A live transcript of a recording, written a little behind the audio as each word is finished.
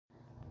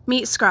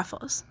Meet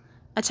Scruffles,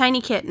 a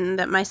tiny kitten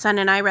that my son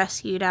and I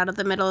rescued out of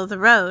the middle of the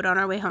road on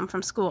our way home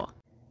from school.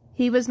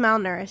 He was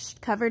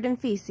malnourished, covered in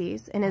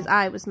feces, and his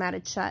eye was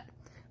matted shut.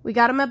 We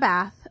got him a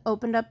bath,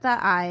 opened up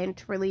that eye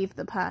to relieve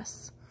the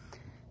pus,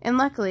 and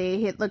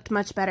luckily it looked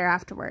much better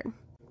afterward.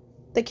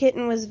 The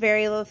kitten was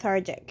very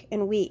lethargic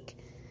and weak,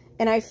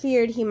 and I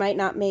feared he might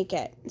not make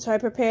it, so I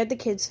prepared the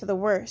kids for the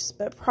worst,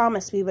 but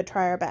promised we would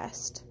try our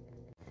best.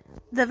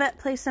 The vet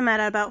placed him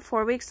at about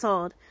 4 weeks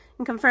old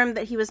and confirmed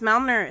that he was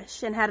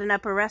malnourished and had an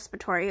upper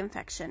respiratory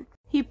infection.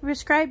 He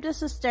prescribed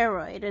us a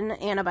steroid and an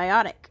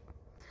antibiotic.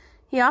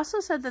 He also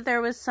said that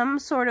there was some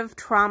sort of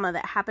trauma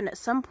that happened at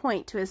some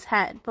point to his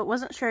head, but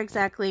wasn't sure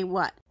exactly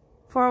what.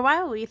 For a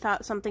while we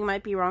thought something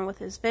might be wrong with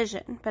his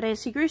vision, but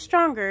as he grew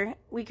stronger,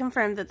 we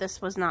confirmed that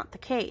this was not the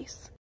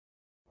case.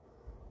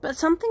 But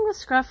something with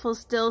Scruffles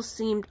still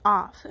seemed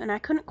off, and I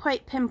couldn't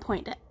quite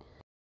pinpoint it.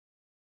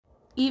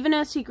 Even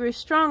as he grew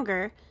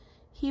stronger,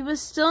 he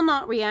was still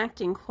not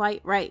reacting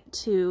quite right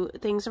to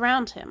things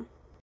around him.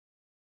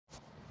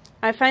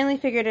 I finally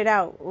figured it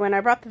out when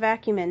I brought the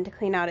vacuum in to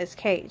clean out his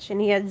cage,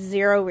 and he had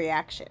zero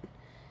reaction.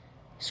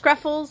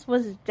 Scruffles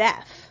was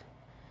deaf.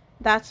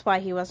 That's why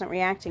he wasn't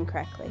reacting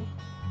correctly.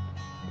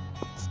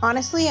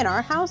 Honestly, in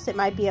our house, it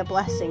might be a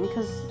blessing,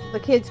 because the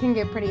kids can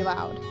get pretty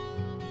loud.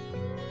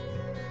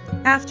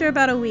 After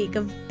about a week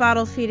of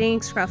bottle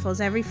feeding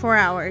Scruffles every 4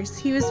 hours,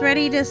 he was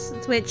ready to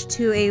switch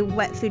to a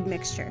wet food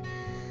mixture.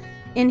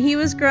 And he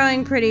was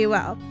growing pretty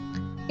well.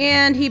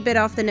 And he bit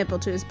off the nipple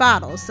to his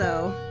bottle,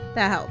 so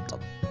that helped.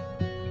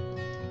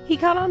 He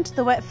caught on to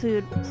the wet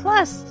food,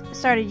 plus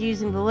started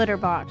using the litter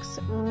box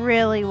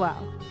really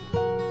well.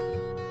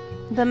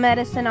 The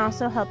medicine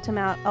also helped him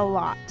out a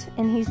lot,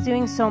 and he's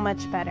doing so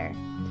much better.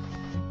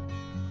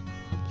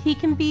 He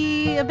can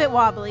be a bit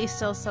wobbly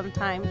still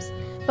sometimes,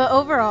 but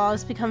overall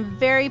has become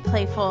very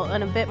playful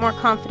and a bit more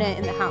confident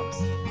in the house.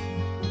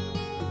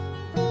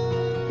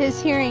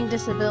 His hearing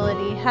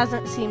disability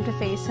hasn't seemed to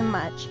faze him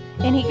much,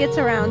 and he gets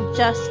around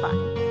just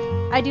fine.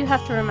 I do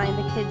have to remind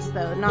the kids,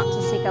 though, not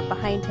to sneak up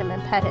behind him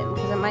and pet him,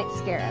 because it might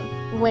scare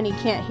him when he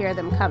can't hear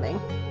them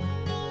coming.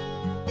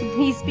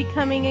 He's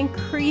becoming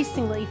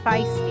increasingly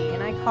feisty,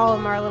 and I call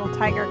him our little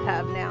tiger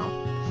cub now.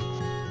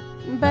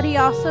 But he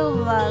also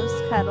loves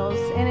cuddles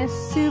and is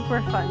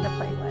super fun to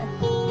play with.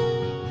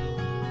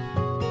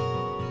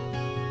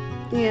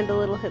 And a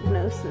little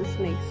hypnosis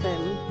makes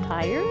him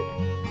tired?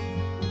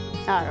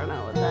 I don't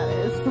know what that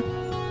is.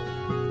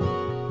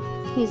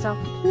 He's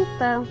awful cute,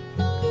 though.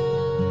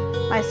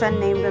 My son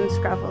named him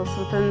Scruffles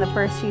within the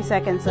first few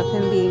seconds of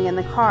him being in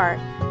the car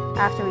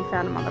after we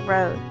found him on the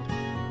road.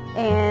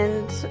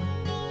 And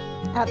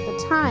at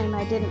the time,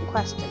 I didn't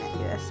question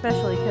it,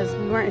 especially because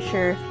we weren't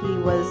sure if he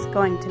was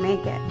going to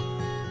make it.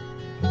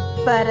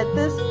 But at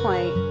this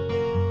point,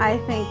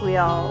 I think we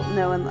all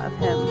know and love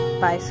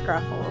him by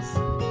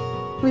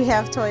Scruffles. We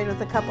have toyed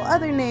with a couple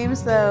other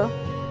names, though,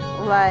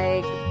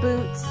 like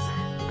Boots,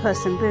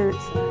 Puss in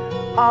Boots,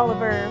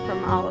 Oliver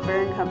from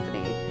Oliver and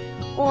Company,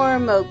 or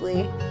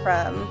Mowgli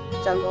from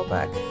Jungle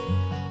Book.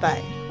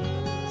 But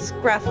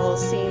Scruffles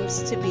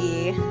seems to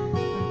be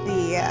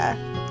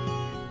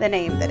the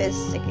name that is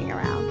sticking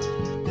around.